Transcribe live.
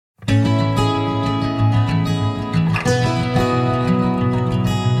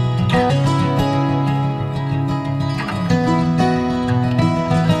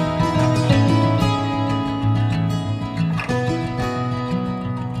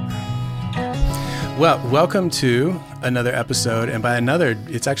Well, welcome to another episode, and by another,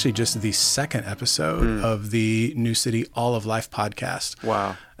 it's actually just the second episode of the New City All of Life podcast.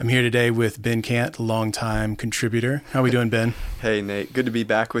 Wow. I'm here today with Ben Cant, longtime contributor. How are we doing, Ben? Hey, Nate. Good to be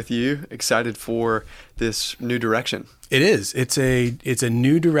back with you. Excited for this new direction. It is. It's a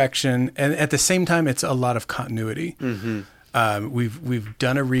new direction, and at the same time, it's a lot of continuity. Mm-hmm. We've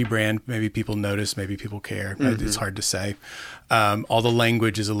done a rebrand. Maybe people notice, maybe people care. It's hard to say. All the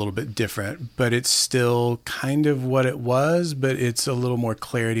language is a little bit different, but it's still kind of what it was, but it's a little more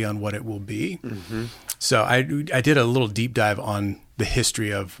clarity on what it will be. Mm-hmm. So I did a little deep dive on the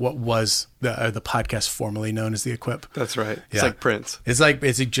history of what was the podcast formerly known as The Equip. That's right. It's like Prince. It's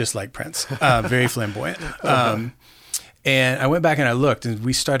just like Prince. Very flamboyant. And I went back and I looked, and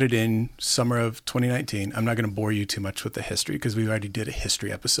we started in summer of 2019. I'm not going to bore you too much with the history because we already did a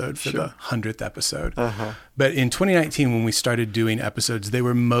history episode for the 100th episode. Uh-huh. But in 2019, when we started doing episodes, they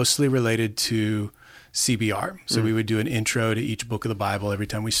were mostly related to CBR. So we would do an intro to each book of the Bible every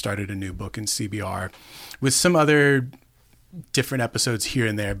time we started a new book in CBR, with some other different episodes here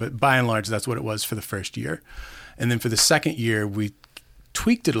and there. But by and large, that's what it was for the first year. And then for the second year, we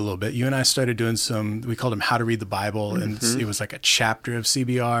tweaked it a little bit. You and I started doing we called them How to Read the Bible. And it was like a chapter of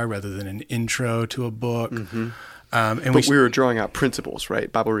CBR rather than an intro to a book. And we were drawing out principles, right?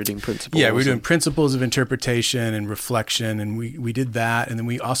 Bible reading principles. Yeah, we were doing principles of interpretation and reflection. And we did that. And then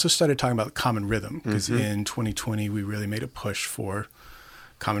we also started talking about common rhythm because in 2020, we really made a push for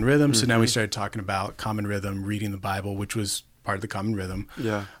common rhythm. So now we started talking about common rhythm, reading the Bible, which was part of the common rhythm.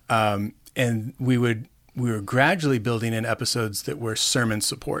 Yeah. And we were gradually building in episodes that were sermon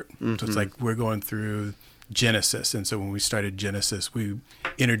support. So it's like we're going through Genesis. And so when we started Genesis, we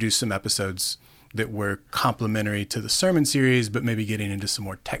introduced some episodes that were complementary to the sermon series, but maybe getting into some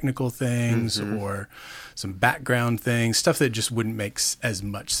more technical things or some background things, stuff that just wouldn't make as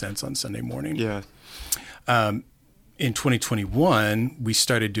much sense on Sunday morning. Yeah. In 2021, we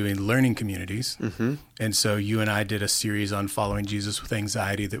started doing learning communities. And so you and I did a series on following Jesus with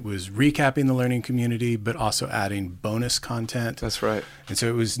anxiety that was recapping the learning community, but also adding bonus content. That's right. And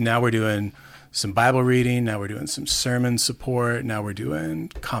so now we're doing some Bible reading. Now we're doing some sermon support. Now we're doing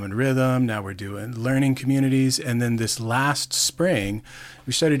common rhythm. Now we're doing learning communities. And then this last spring,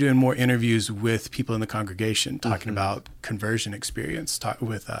 we started doing more interviews with people in the congregation, talking about conversion experience,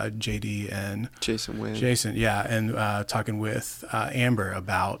 with JD and Jason Wynn. Jason, yeah, and talking with Amber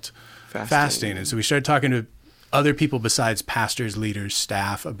about fasting. And so we started talking to other people besides pastors, leaders,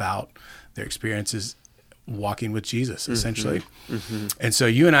 staff about their experiences walking with Jesus, essentially. And so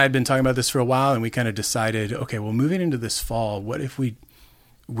you and I had been talking about this for a while, and we kind of decided, okay, well, moving into this fall, what if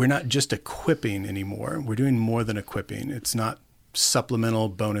we're not just equipping anymore? We're doing more than equipping. It's not supplemental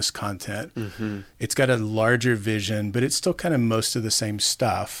bonus content. It's got a larger vision, but it's still kind of most of the same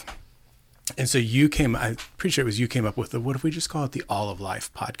stuff. And so I'm pretty sure it was you came up with what if we just call it the All of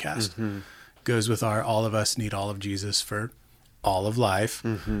Life podcast? Goes with our all of us need all of Jesus for all of life.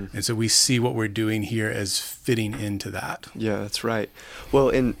 And so we see what we're doing here as fitting into that. Yeah, that's right. Well,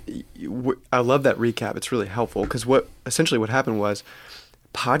 and I love that recap. It's really helpful because what happened was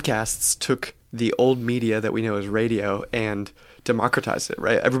podcasts took the old media that we know as radio and democratized it,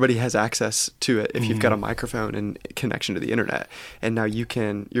 right? Everybody has access to it if you've got a microphone and connection to the internet. And now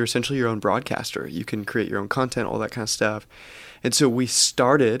you're essentially your own broadcaster. You can create your own content, all that kind of stuff. And so we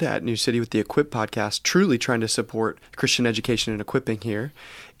started at New City with the Equip podcast, truly trying to support Christian education and equipping here.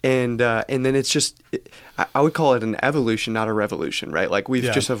 And then it's just, I would call it an evolution, not a revolution, right? Like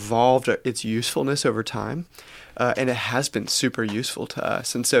we've just evolved its usefulness over time. And it has been super useful to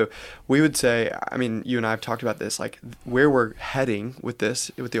us. And so we would say, I mean, you and I have talked about this, like where we're heading with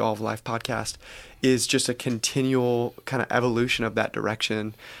the All of Life podcast is just a continual kind of evolution of that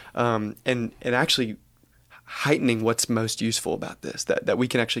direction. And actually heightening what's most useful about this, that we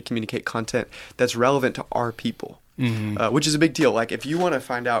can actually communicate content that's relevant to our people, which is a big deal. Like if you want to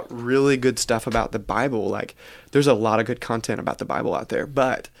find out really good stuff about the Bible, like there's a lot of good content about the Bible out there,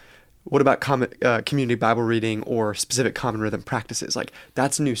 but what about community Bible reading or specific common rhythm practices? Like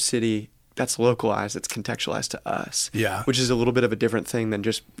that's New City, that's localized, it's contextualized to us. Yeah. Which is a little bit of a different thing than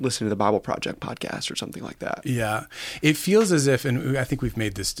just listening to the Bible Project podcast or something like that. Yeah. It feels as if, and I think we've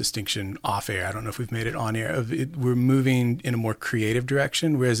made this distinction off air, I don't know if we've made it on air, we're moving in a more creative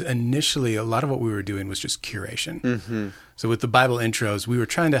direction, whereas initially a lot of what we were doing was just curation. So with the Bible intros, we were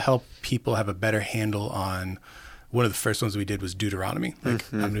trying to help people have a better handle on one of the first ones we did was Deuteronomy. Like,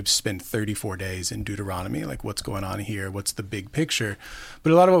 I'm going to spend 34 days in Deuteronomy. Like, what's going on here? What's the big picture?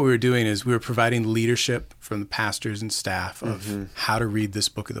 But a lot of what we were doing is we were providing leadership from the pastors and staff of how to read this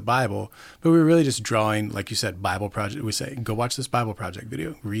book of the Bible. But we were really just drawing, like you said, Bible project. We say, go watch this Bible project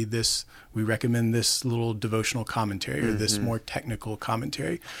video. Read this. We recommend this little devotional commentary or this more technical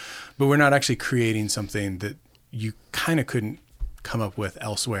commentary. But we're not actually creating something that you kind of couldn't come up with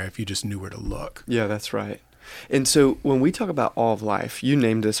elsewhere if you just knew where to look. Yeah, that's right. And so when we talk about all of life, you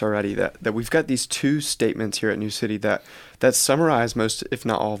named this already, that we've got these two statements here at New City that summarize most, if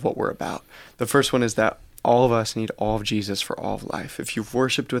not all, of what we're about. The first one is that all of us need all of Jesus for all of life. If you've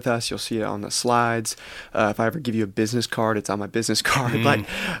worshiped with us, you'll see it on the slides. If I ever give you a business card, it's on my business card.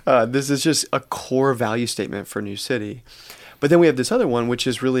 This is just a core value statement for New City. But then we have this other one, which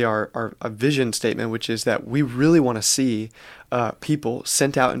is really our vision statement, which is that we really want to see people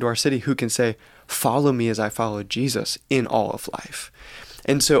sent out into our city who can say, follow me as I follow Jesus in all of life.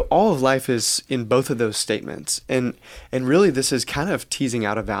 And so all of life is in both of those statements. And really this is kind of teasing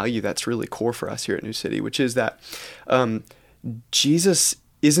out a value that's really core for us here at New City, which is that Jesus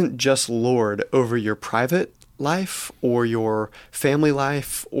isn't just Lord over your private life or your family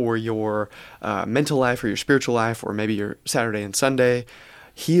life or your mental life or your spiritual life or maybe your Saturday and Sunday.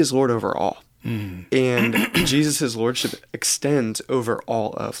 He is Lord over all. And Jesus' lordship extends over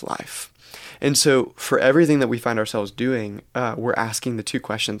all of life. And so for everything that we find ourselves doing, we're asking the two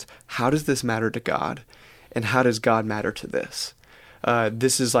questions: how does this matter to God? And how does God matter to this?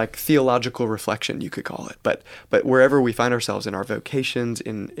 This is like theological reflection, you could call it. But wherever we find ourselves in our vocations,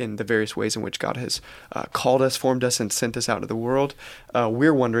 in the various ways in which God has called us, formed us, and sent us out into the world,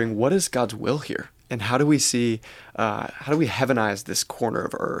 we're wondering, what is God's will here? And how do we see, how do we heavenize this corner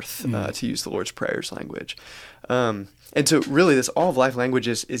of earth, to use the Lord's Prayers language? And so really this all of life language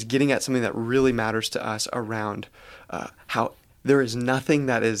is getting at something that really matters to us around how there is nothing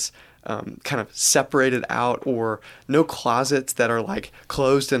that is kind of separated out, or no closets that are like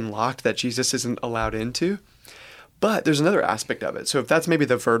closed and locked that Jesus isn't allowed into. But there's another aspect of it. So if that's maybe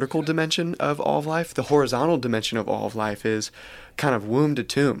the vertical dimension of all of life, the horizontal dimension of all of life is kind of womb to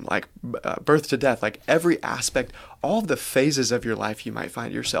tomb, like birth to death, like every aspect, all of the phases of your life you might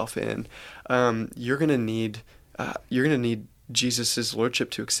find yourself in. You're going to need Jesus' lordship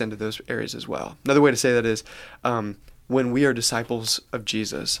to extend to those areas as well. Another way to say that is, when we are disciples of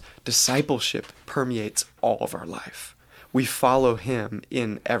Jesus, discipleship permeates all of our life. We follow him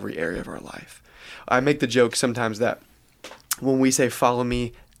in every area of our life. I make the joke sometimes that when we say follow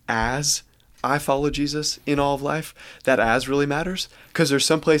me as I follow Jesus in all of life, that as really matters, because there's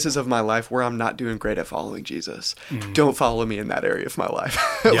some places of my life where I'm not doing great at following Jesus. Don't follow me in that area of my life.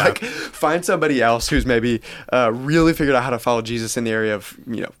 Like, find somebody else who's maybe really figured out how to follow Jesus in the area of,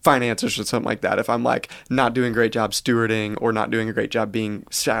 finances or something like that. If I'm like not doing a great job stewarding or not doing a great job being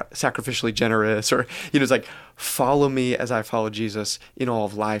sacrificially generous, or it's like, follow me as I follow Jesus in all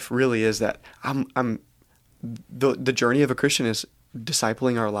of life really is that the journey of a Christian is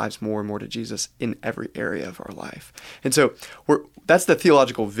discipling our lives more and more to Jesus in every area of our life. And so that's the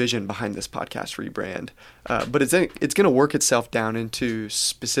theological vision behind this podcast rebrand. But it's going to work itself down into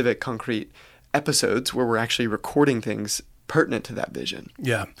specific concrete episodes where we're actually recording things pertinent to that vision.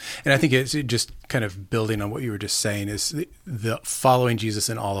 Yeah. And I think it's just kind of building on what you were just saying, is the following Jesus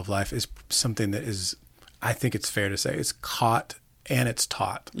in all of life is something that is, I think it's fair to say, it's caught and it's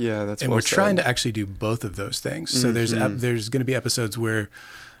taught. Yeah, that's and well we're said. trying to actually do both of those things. So there's going to be episodes where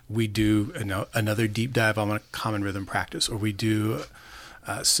we do another deep dive on a common rhythm practice, or we do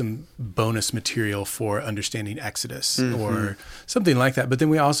some bonus material for understanding Exodus or something like that. But then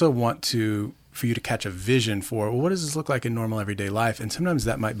we also want for you to catch a vision for, well, what does this look like in normal everyday life? And sometimes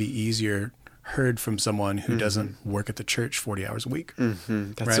that might be easier heard from someone who doesn't work at the church 40 hours a week.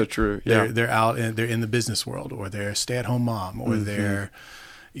 That's right? so true. Yeah. They're out and they're in the business world, or they're a stay-at-home mom, or they're,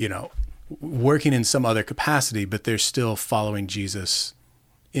 working in some other capacity, but they're still following Jesus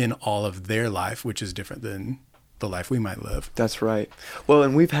in all of their life, which is different than the life we might live. That's right. Well,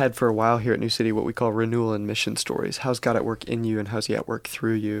 and we've had for a while here at New City what we call renewal and mission stories. How's God at work in you, and how's he at work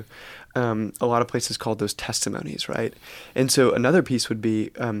through you? A lot of places call those testimonies, right? And so another piece would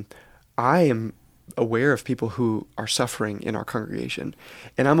be, I am aware of people who are suffering in our congregation,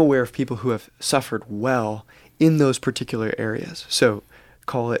 and I'm aware of people who have suffered well in those particular areas. So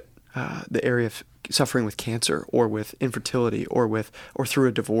call it the area of suffering with cancer, or with infertility, or through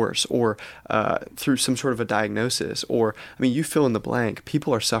a divorce, or through some sort of a diagnosis, or, you fill in the blank.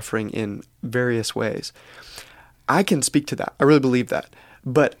 People are suffering in various ways. I can speak to that. I really believe that.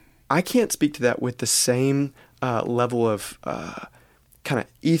 But I can't speak to that with the same level of kind of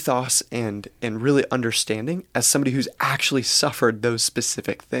ethos and really understanding as somebody who's actually suffered those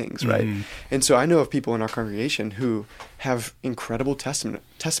specific things, right? And so I know of people in our congregation who have incredible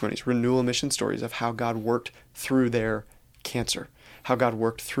testimonies, renewal mission stories of how God worked through their cancer, how God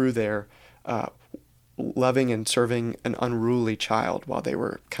worked through their loving and serving an unruly child while they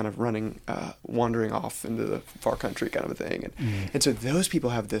were kind of wandering off into the far country kind of a thing. And so those people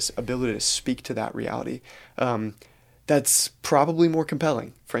have this ability to speak to that reality. That's probably more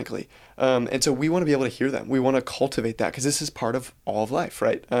compelling, frankly. And so we want to be able to hear them. We want to cultivate that because this is part of all of life,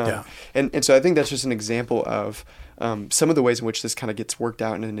 right? And so I think that's just an example of some of the ways in which this kind of gets worked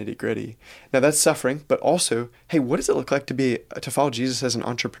out in the nitty gritty. Now that's suffering, but also, hey, what does it look like to follow Jesus as an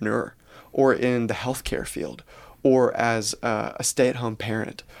entrepreneur, or in the healthcare field, or as a stay-at-home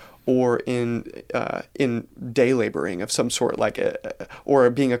parent, or in day laboring of some sort, or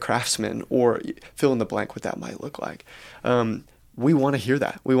being a craftsman, or fill in the blank what that might look like. We want to hear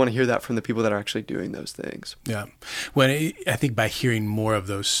that. We want to hear that from the people that are actually doing those things. Yeah. I think by hearing more of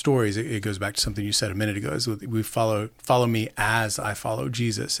those stories, it goes back to something you said a minute ago, is we follow me as I follow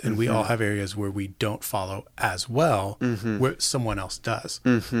Jesus. And we all have areas where we don't follow as well, where someone else does.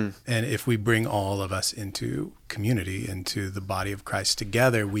 And if we bring all of us into community, into the body of Christ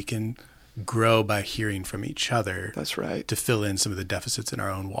together, we can grow by hearing from each other. That's right. To fill in some of the deficits in our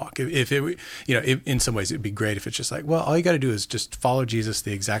own walk. If in some ways it'd be great if it's just like, well, all you got to do is just follow Jesus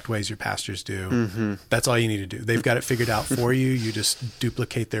the exact ways your pastors do. That's all you need to do. They've got it figured out for you. You just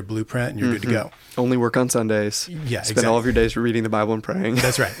duplicate their blueprint and you're good to go. Only work on Sundays. Yeah, Spend all of your days reading the Bible and praying.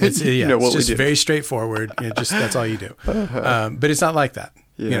 That's right. It's just very straightforward. That's all you do. But it's not like that.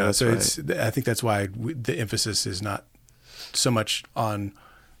 Yeah, so right. I think that's why the emphasis is not so much on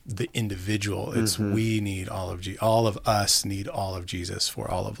the individual. It's we need all of us need all of Jesus for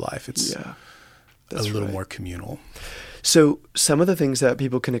all of life. It's a little more communal. So some of the things that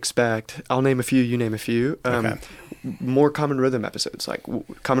people can expect, I'll name a few, you name a few. More Common Rhythm episodes. Like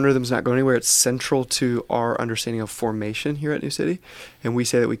Common Rhythm's not going anywhere. It's central to our understanding of formation here at New City. And we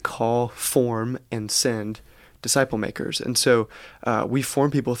say that we call, form, and send disciple makers. And so we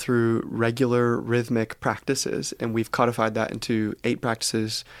form people through regular rhythmic practices, and we've codified that into 8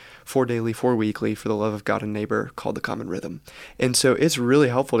 practices, 4 daily, 4 weekly, for the love of God and neighbor, called the Common Rhythm. And so it's really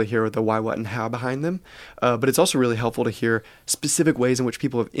helpful to hear the why, what, and how behind them. But it's also really helpful to hear specific ways in which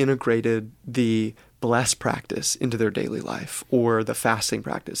people have integrated the bless practice into their daily life, or the fasting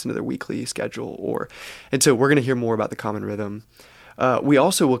practice into their weekly schedule. And so we're going to hear more about the Common Rhythm. We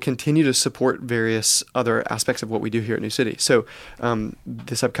also will continue to support various other aspects of what we do here at New City. So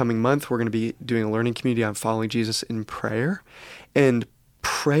this upcoming month, we're going to be doing a learning community on following Jesus in prayer. And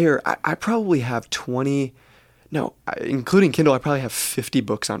prayer, I probably have including Kindle, I probably have 50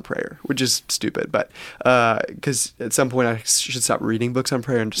 books on prayer, which is stupid, but because at some point I should stop reading books on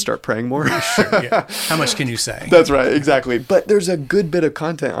prayer and just start praying more. Sure, yeah. How much can you say? That's right, exactly. But there's a good bit of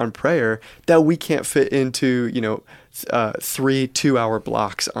content on prayer that we can't fit into, 3 2-hour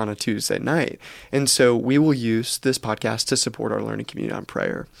blocks on a Tuesday night. And so we will use this podcast to support our learning community on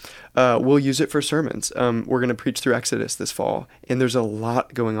prayer. We'll use it for sermons. We're going to preach through Exodus this fall, and there's a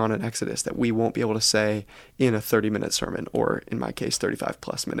lot going on in Exodus that we won't be able to say in a 30-minute sermon, or in my case,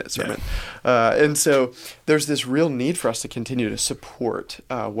 35-plus minute sermon. Yeah. And so there's this real need for us to continue to support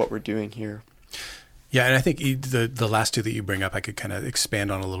what we're doing here. Yeah, and I think the last 2 that you bring up, I could kind of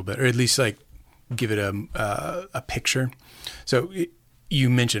expand on a little bit, or at least give it a picture. So you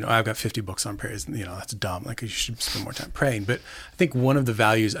mentioned, I've got 50 books on prayer. That's dumb. You should spend more time praying. But I think one of the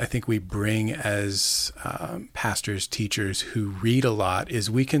values I think we bring as pastors, teachers who read a lot, is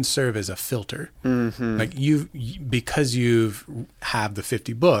we can serve as a filter. Because you have the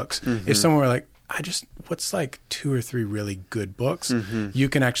 50 books, if someone were what's 2 or 3 really good books, you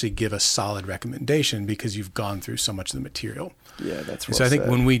can actually give a solid recommendation because you've gone through so much of the material. Yeah, that's well said. So I think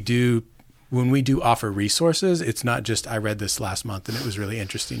when we do offer resources, it's not just, I read this last month and it was really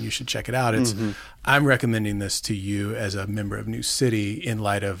interesting, you should check it out. It's, I'm recommending this to you as a member of New City in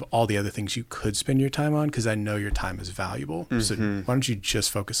light of all the other things you could spend your time on, because I know your time is valuable. So why don't you just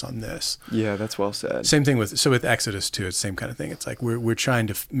focus on this? Yeah, that's well said. Same thing with Exodus too. It's the same kind of thing. It's like we're trying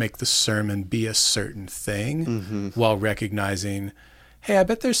to make the sermon be a certain thing while recognizing, hey, I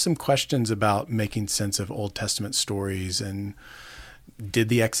bet there's some questions about making sense of Old Testament stories, and did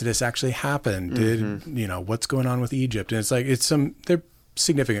the Exodus actually happen? Did, what's going on with Egypt? And they're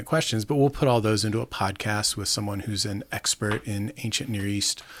significant questions, but we'll put all those into a podcast with someone who's an expert in ancient Near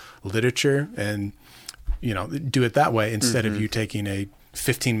East literature, and, do it that way instead of you taking a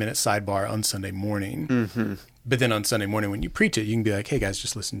 15-minute sidebar on Sunday morning. But then on Sunday morning when you preach it, you can be like, hey guys,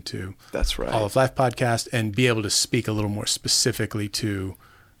 just listen to That's right. All of Life podcast and be able to speak a little more specifically to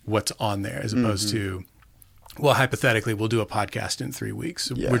what's on there as opposed to, well, hypothetically, we'll do a podcast in 3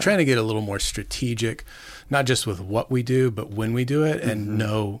 weeks. Yeah. We're trying to get a little more strategic, not just with what we do, but when we do it and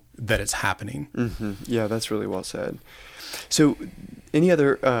know that it's happening. Yeah, that's really well said. So any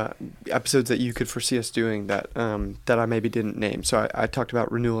other episodes that you could foresee us doing that I maybe didn't name? So I talked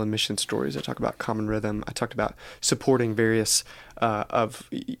about renewal and mission stories. I talked about common rhythm. I talked about supporting various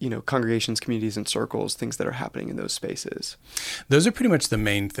congregations, communities, and circles, things that are happening in those spaces. Those are pretty much the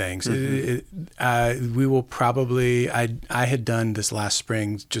main things. We will probably, I had done this last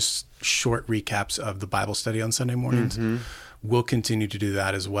spring, just short recaps of the Bible study on Sunday mornings. We'll continue to do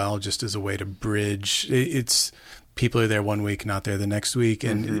that as well, just as a way to bridge. It's people are there one week, not there the next week.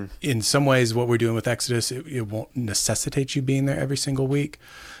 And in some ways, what we're doing with Exodus, it won't necessitate you being there every single week.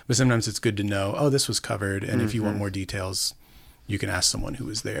 But sometimes it's good to know, oh, this was covered. And if you want more details, you can ask someone who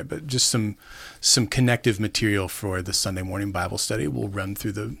was there. But just some connective material for the Sunday morning Bible study will run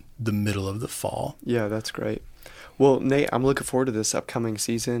through the middle of the fall. Yeah, that's great. Well, Nate, I'm looking forward to this upcoming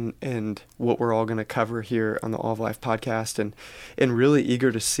season and what we're all going to cover here on the All of Life podcast, and really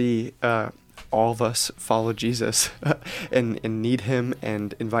eager to see all of us follow Jesus and need him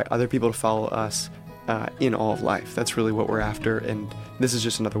and invite other people to follow us in all of life. That's really what we're after, and this is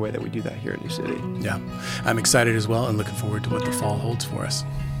just another way that we do that here in New City. Yeah, I'm excited as well and looking forward to what the fall holds for us.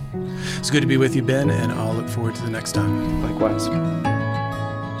 It's good to be with you, Ben, and I'll look forward to the next time. Likewise.